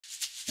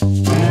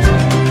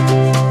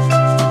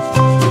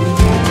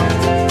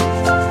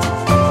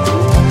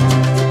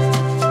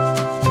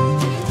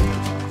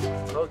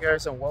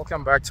guys, and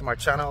welcome back to my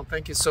channel.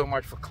 Thank you so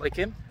much for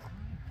clicking.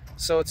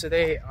 So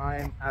today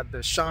I'm at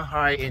the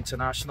Shanghai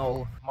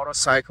International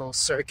Motorcycle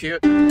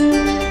Circuit.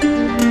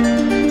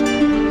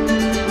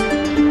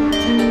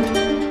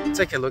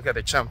 Take a look at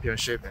the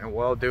championship, and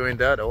while doing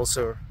that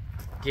also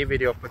give you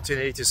the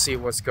opportunity to see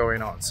what's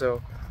going on.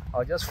 So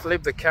I'll just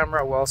flip the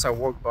camera whilst I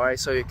walk by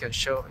so you can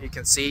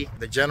see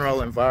the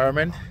general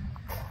environment,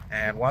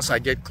 and once I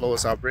get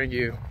close I'll bring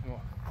you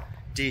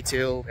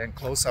detailed and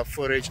close-up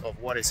footage of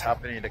what is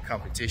happening in the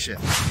competition.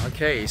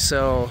 Okay,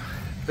 so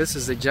this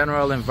is the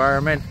general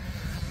environment.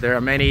 There are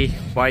many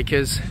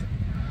bikers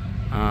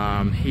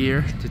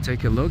here to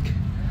take a look,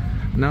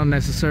 not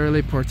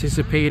necessarily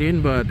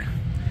participating, but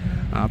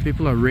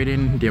people are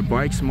riding their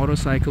bikes.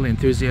 Motorcycle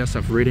enthusiasts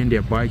are riding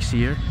their bikes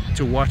here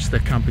to watch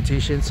the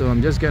competition. So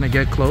I'm just gonna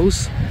get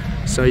close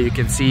so you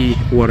can see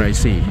what I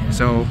see.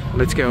 So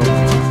let's go.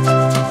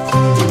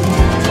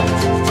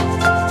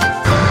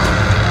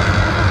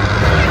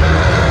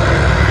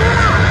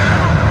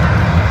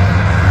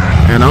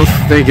 And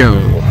off they go.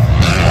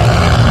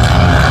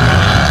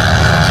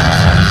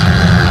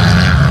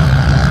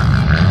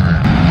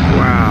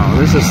 Wow,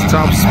 this is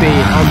top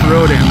speed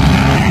off-roading.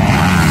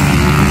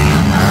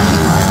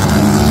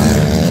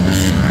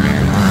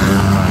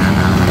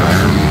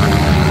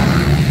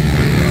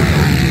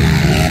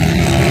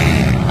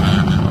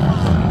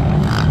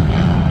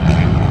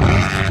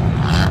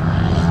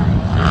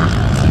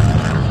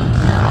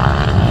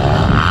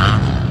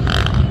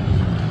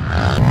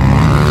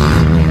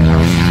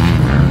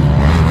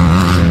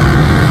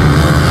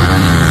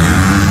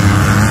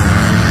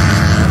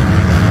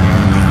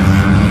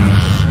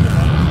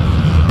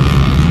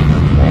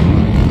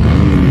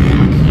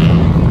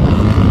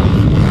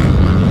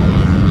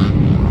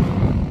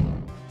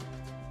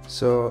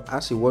 So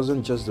as it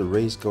wasn't just the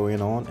race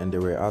going on and there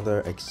were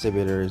other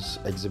exhibitors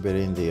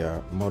exhibiting their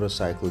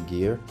motorcycle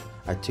gear,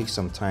 I took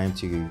some time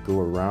to go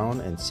around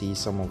and see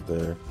some of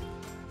the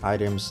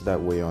items that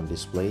were on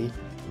display,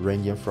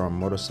 ranging from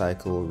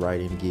motorcycle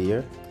riding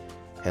gear,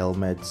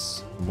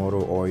 helmets,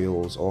 motor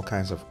oils, all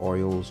kinds of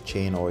oils,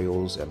 chain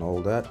oils and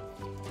all that.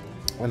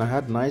 And I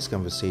had nice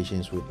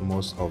conversations with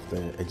most of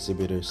the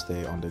exhibitors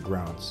there on the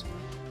grounds.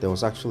 There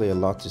was actually a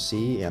lot to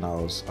see, and I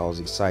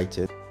was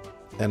excited.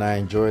 And I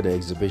enjoyed the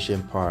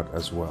exhibition part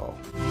as well.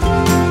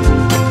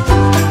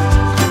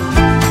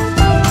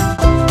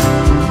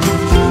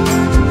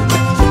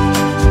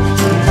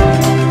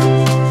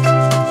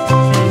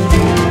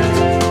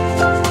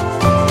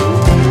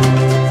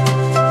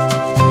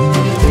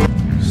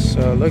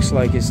 So it looks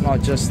like it's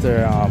not just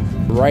their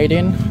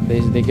riding.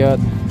 They got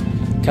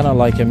kind of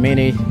like a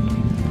mini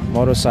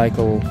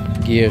motorcycle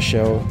gear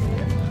show,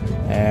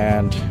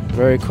 and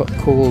very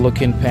cool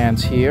looking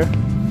pants here.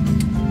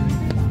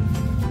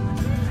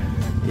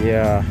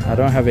 Yeah, I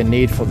don't have a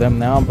need for them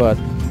now, but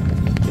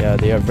yeah,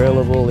 they're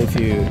available if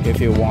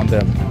you want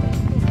them.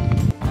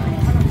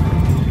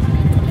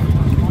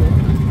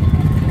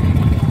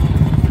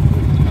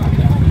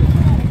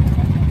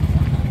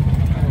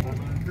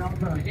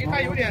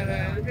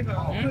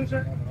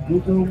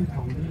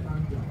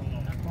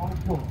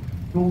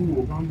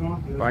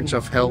 Bunch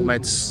of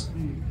helmets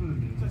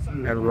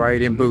and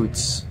riding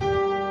boots.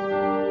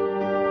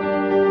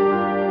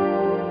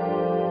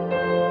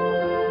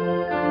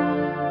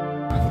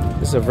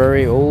 It's a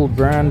very old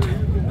brand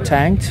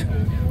tank.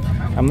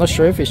 I'm not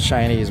sure if it's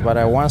Chinese, but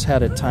I once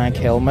had a tank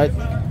helmet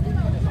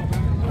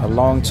a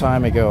long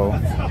time ago.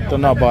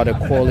 Don't know about the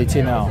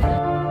quality now.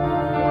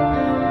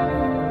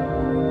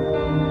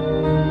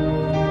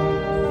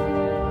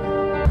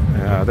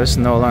 Yeah, this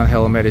Nolan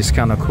helmet is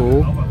kind of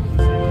cool.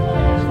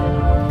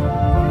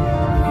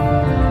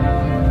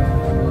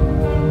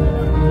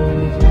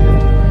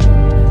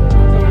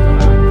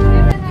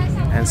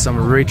 And some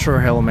retro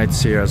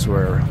helmets here as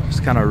well.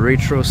 It's kind of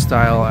retro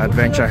style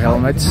adventure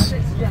helmets,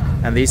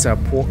 and these are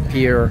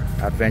pure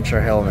adventure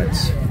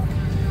helmets.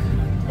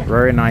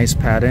 Very nice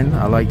pattern.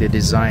 I like the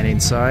design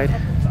inside.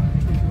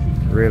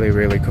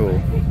 Really cool.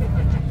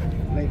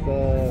 那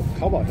个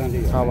淘宝上就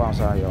有。淘宝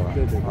上有。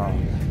对对对。啊，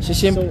是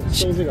新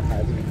收这个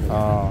牌子。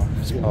哦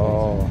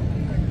哦，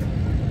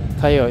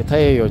它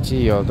也有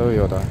机油，都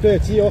有的。对，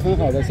机油很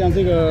好的，像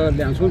这个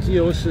2冲机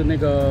油是那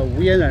个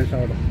无烟燃烧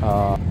的。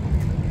啊。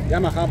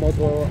 Yamaha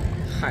Motor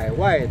海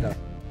外的。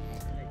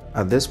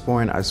 At this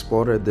point, I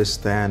spotted this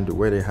stand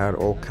where they had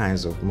all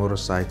kinds of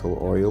motorcycle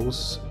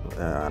oils.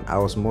 And I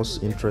was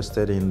most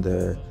interested in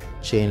the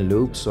chain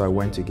loop, so I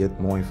went to get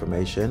more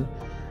information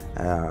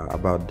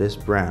about this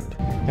brand.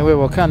 因为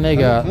我看那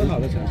个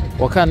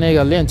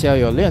链条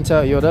油，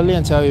有的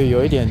链条油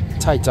有一点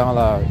太脏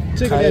了。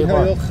这个链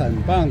条油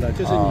很棒的，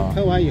就是你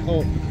喷完以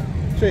后，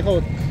最后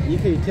你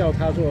可以叫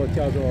它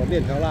叫做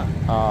链条蜡，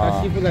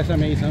它吸附在上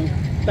面一层。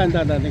 淡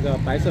淡的那个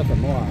白色粉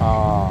末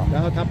啊，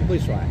然后它不会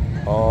甩，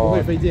不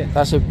会飞溅。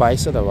它是白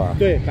色的吧？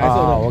对，白色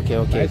的。OK。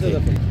白色的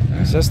粉。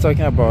Just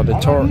talking about the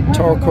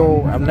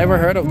Torco. I've never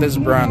heard of this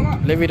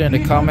brand. Leave it in the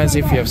comments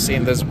if you have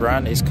seen this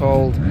brand. It's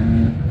called,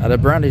 the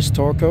brand is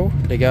Torco.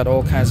 They got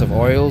all kinds of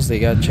oils. They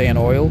got chain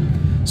oil.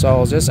 So I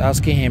was just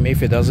asking him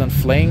if it doesn't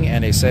fling,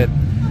 and he said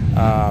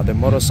The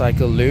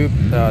motorcycle loop,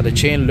 the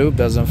chain loop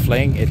doesn't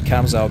fling, it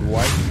comes out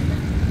white.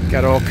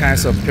 Got all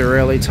kinds of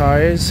Pirelli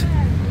tires.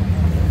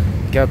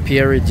 Got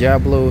Pieri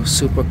Diablo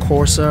Super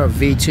Corsa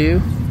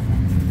V2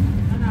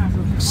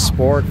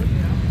 Sport,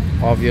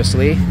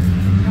 obviously,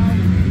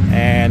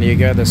 and you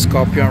got the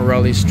Scorpion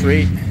Rally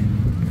Street.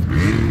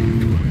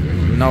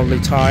 Lovely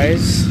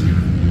tires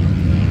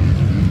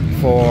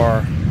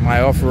for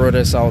my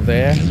off-roaders out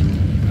there.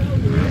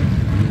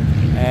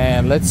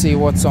 And let's see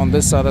what's on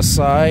this other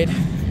side.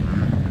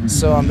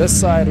 So on this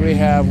side we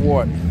have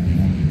what?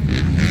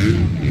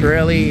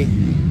 Pirelli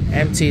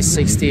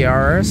MT60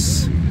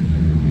 RS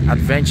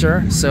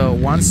Adventure. So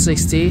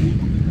 160,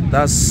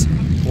 that's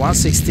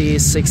 160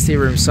 60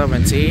 rim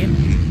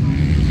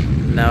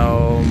 17.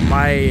 Now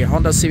my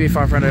Honda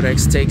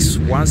CB500X takes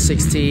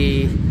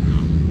 160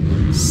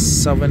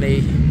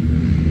 70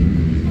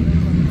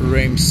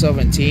 rim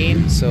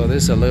 17, so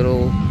this is a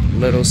little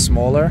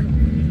smaller.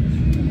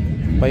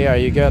 But yeah,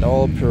 you got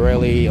all the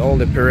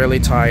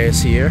Pirelli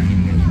tires here.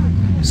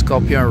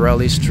 Scorpion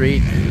Rally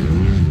Street,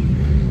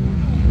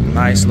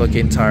 nice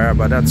looking tire,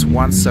 but that's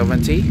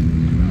 170.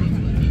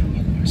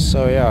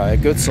 So yeah, a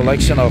good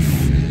selection of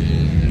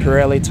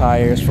Pirelli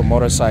tires for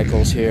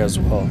motorcycles here as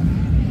well.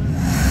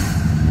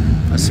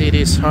 I see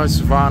this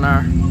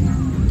Husqvarna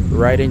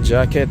riding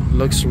jacket,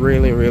 looks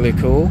really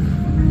cool.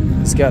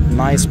 It's got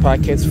nice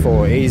pockets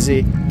for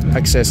easy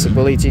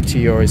accessibility to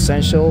your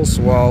essentials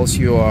whilst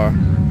you are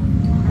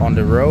on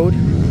the road,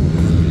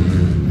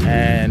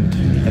 and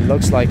it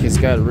looks like it's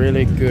got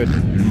really good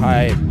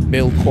high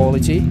build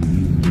quality.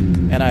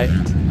 And I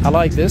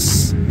like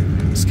this.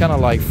 It's kind of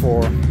like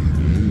for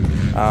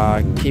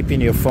keeping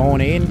your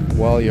phone in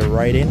while you're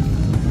riding,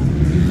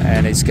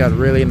 and it's got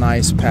really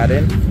nice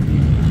padding,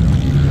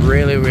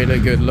 really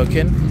good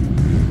looking.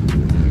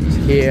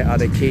 Here at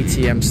the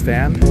KTM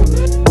stand.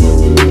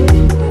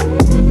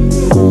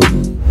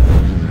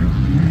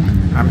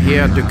 I'm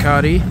here at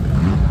Ducati,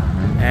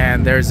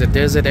 and there's a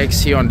Desert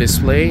X here on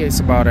display. It's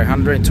about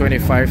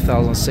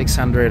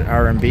 125,600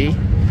 RMB.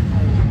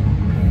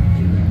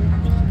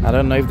 I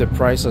don't know if the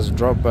price has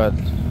dropped, but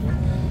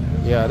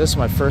yeah, this is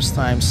my first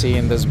time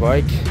seeing this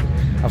bike.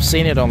 I've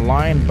seen it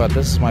online, but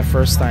this is my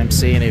first time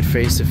seeing it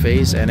face to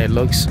face, and it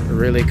looks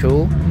really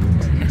cool.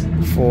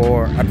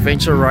 For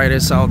adventure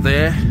riders out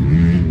there,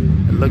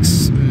 it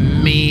looks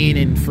mean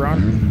in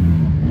front.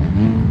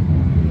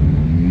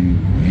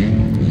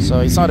 So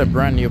it's not a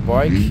brand new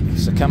bike,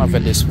 it's a kind of a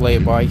display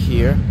bike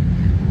here.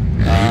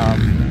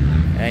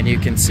 And you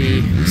can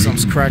see some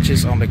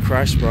scratches on the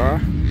crash bar.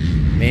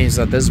 Means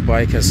that this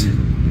bike has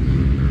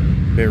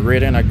been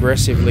ridden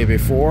aggressively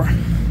before.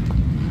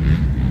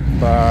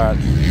 But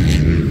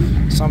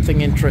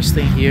something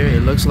interesting here,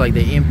 it looks like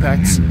the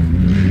impacts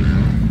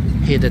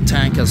hit the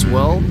tank as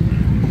well.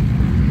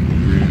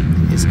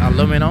 It's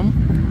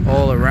aluminum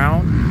all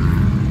around.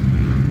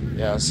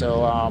 Yeah,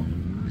 so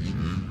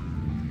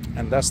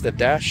and that's the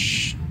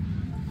dash.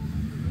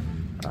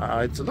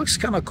 It looks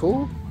kind of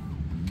cool.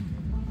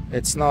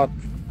 It's not,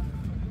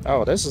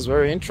 oh, this is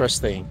very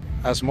interesting.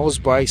 As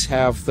most bikes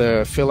have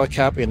the filler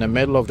cap in the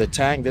middle of the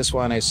tank, this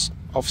one is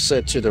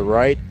offset to the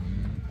right.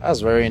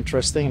 That's very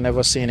interesting.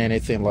 Never seen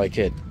anything like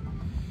it.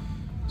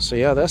 So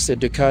yeah, that's the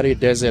Ducati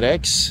Desert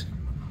X,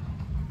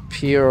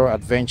 pure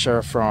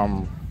adventure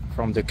from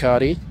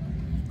Ducati,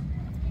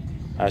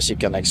 as you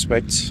can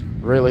expect.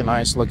 Really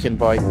nice looking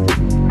bike.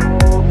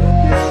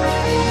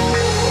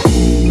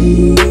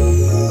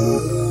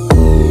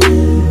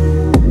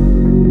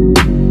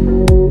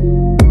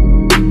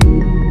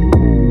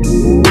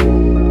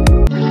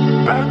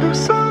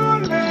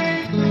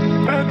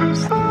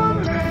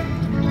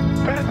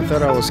 I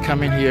thought I was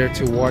coming here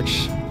to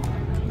watch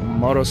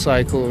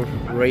motorcycle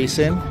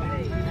racing,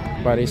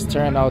 but it's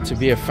turned out to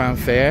be a fan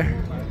fair,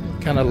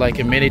 kind of like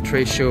a mini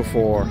trade show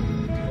for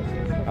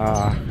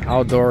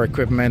outdoor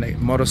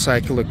equipment,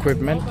 motorcycle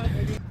equipment.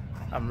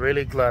 I'm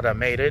really glad I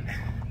made it,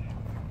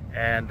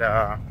 and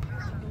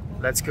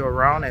let's go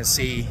around and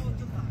see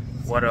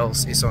what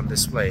else is on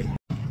display.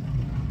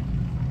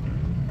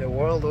 The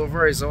world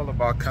over is all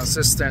about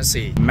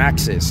consistency.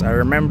 Maxxis. I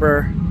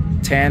remember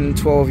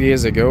 10-12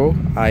 years ago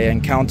I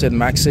encountered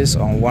Maxxis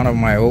on one of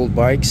my old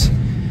bikes,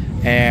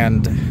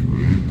 and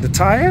the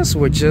tires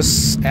were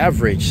just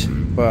average,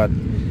 but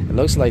it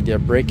looks like they're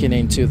breaking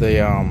into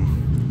the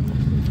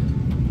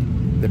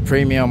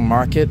premium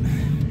market,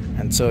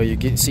 and so you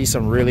can see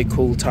some really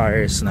cool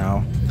tires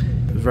now.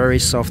 Very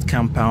soft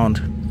compound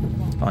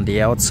on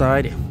the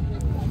outside.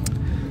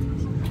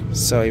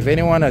 So if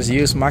anyone has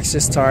used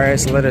Maxxis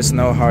tires, let us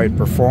know how it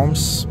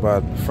performs,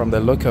 but from the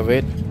look of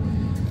it,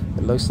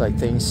 it looks like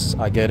things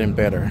are getting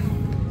better.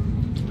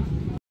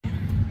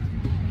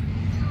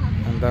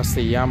 And that's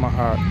the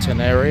Yamaha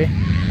Tenere.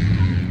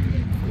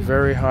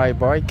 Very high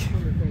bike,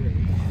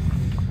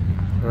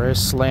 very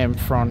slim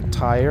front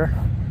tire.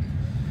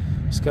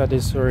 It's got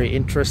this very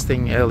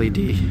interesting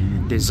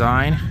LED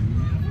design.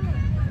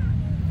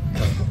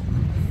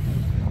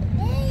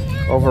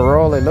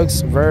 Overall, it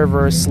looks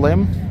very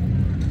slim.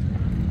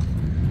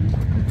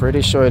 I'm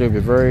pretty sure it'll be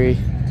very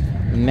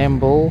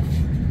nimble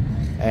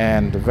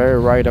and very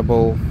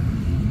rideable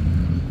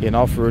in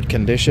off-road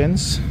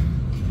conditions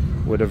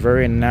with a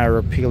very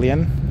narrow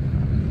pillion.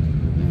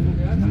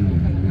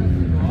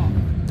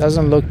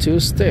 Doesn't look too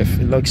stiff.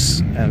 It looks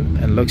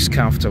and looks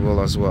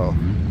comfortable as well.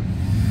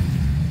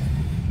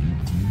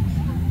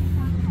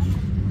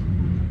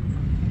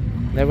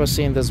 Never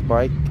seen this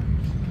bike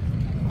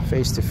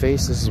face to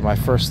face. This is my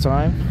first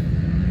time.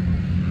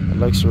 It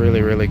looks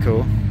really, really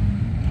cool.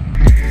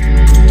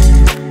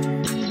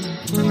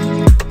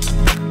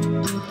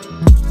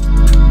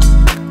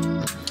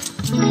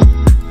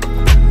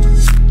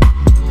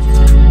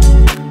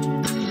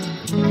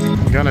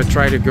 I'm gonna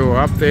try to go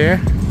up there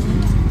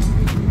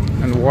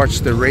and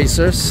watch the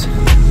racers.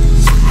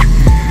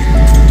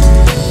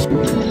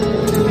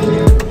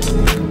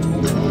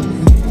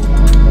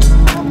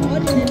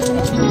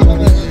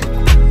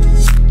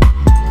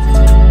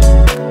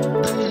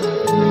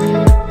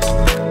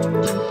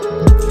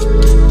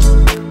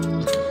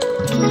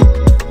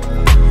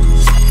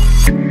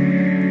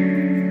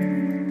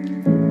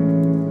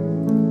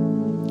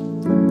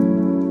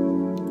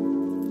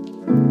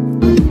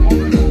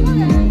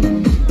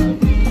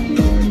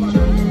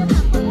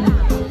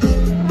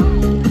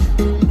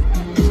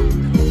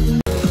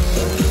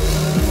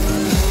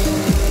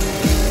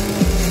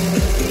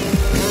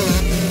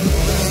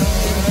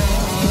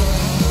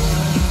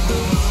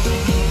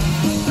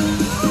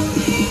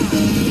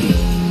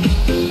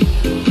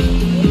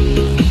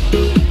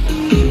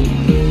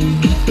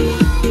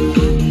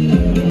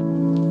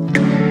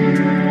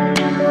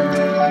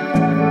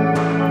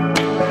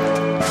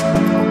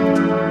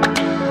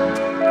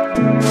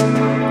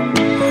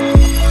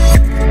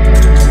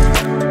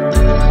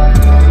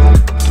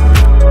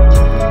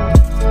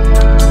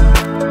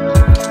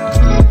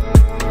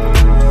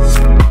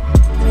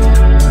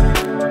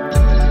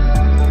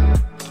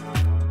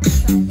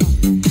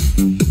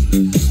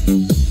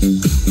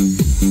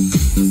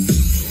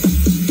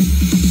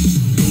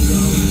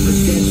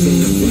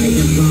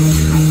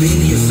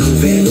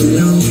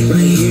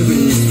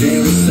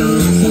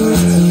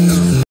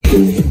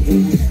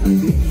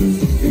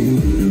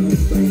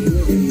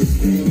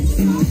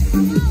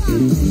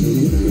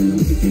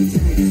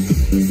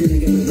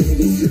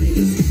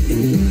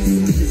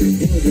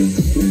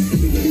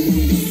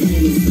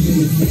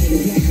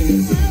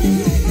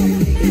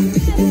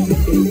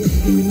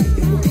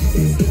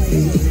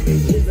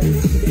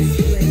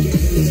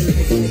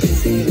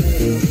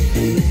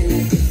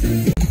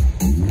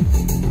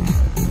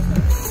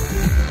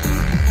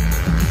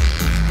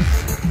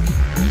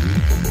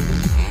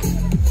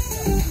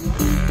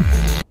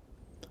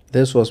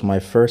 This was my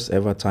first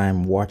ever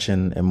time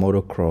watching a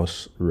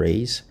motocross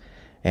race,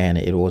 and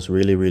it was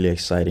really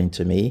exciting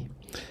to me.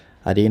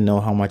 I didn't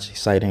know how much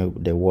exciting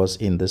there was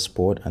in this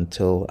sport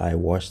until I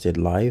watched it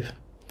live,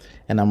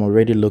 and I'm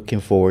already looking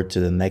forward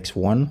to the next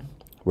one.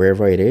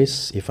 Wherever it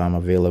is, if I'm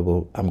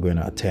available, I'm going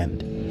to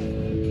attend.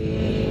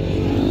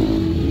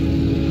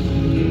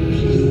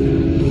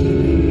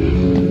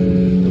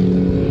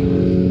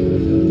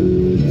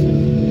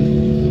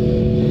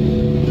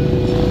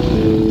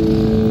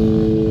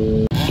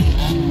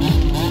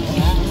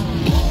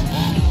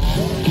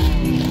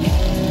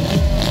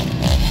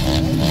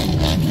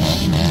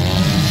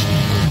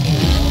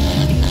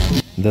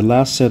 The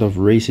last set of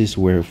races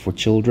were for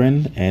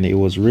children, and it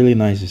was really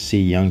nice to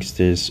see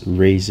youngsters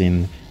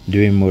racing,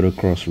 doing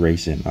motocross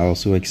racing. I was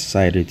so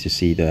excited to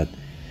see that,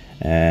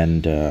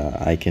 and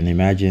I can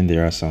imagine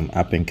there are some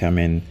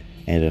up-and-coming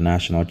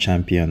international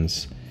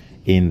champions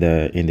in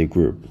the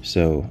group.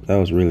 So that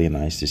was really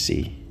nice to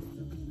see.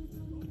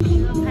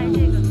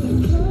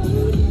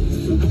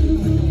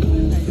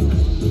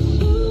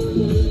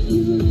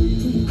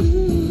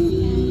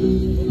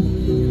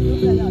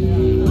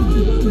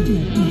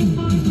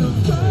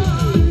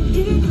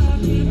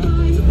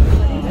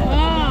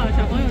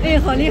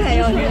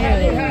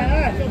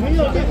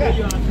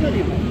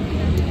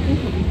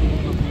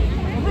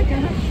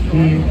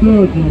请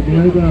各组别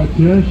的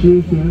前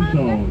10选手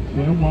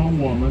前往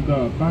我们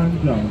的颁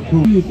奖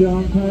处，即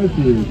将开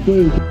始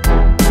对。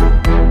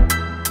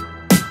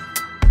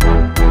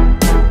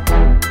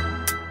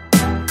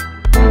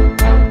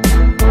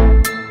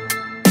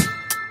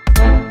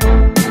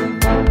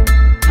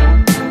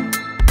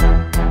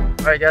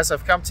Alright guys,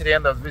 I've come to the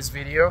end of this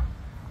video.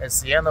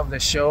 It's the end of the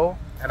show,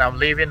 and I'm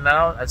leaving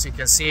now. As you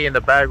can see in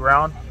the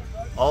background,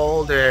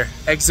 all the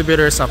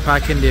exhibitors are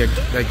packing their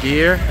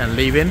gear and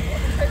leaving,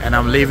 and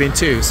I'm leaving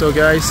too. So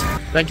guys,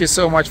 thank you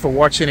so much for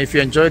watching. If you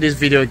enjoyed this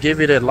video,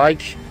 give it a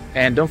like,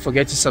 and don't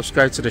forget to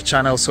subscribe to the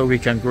channel so we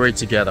can grow it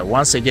together.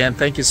 Once again,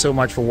 thank you so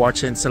much for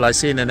watching. Till I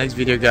see you in the next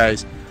video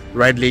guys,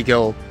 ride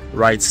legal,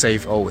 ride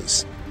safe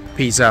always.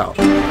 Peace out.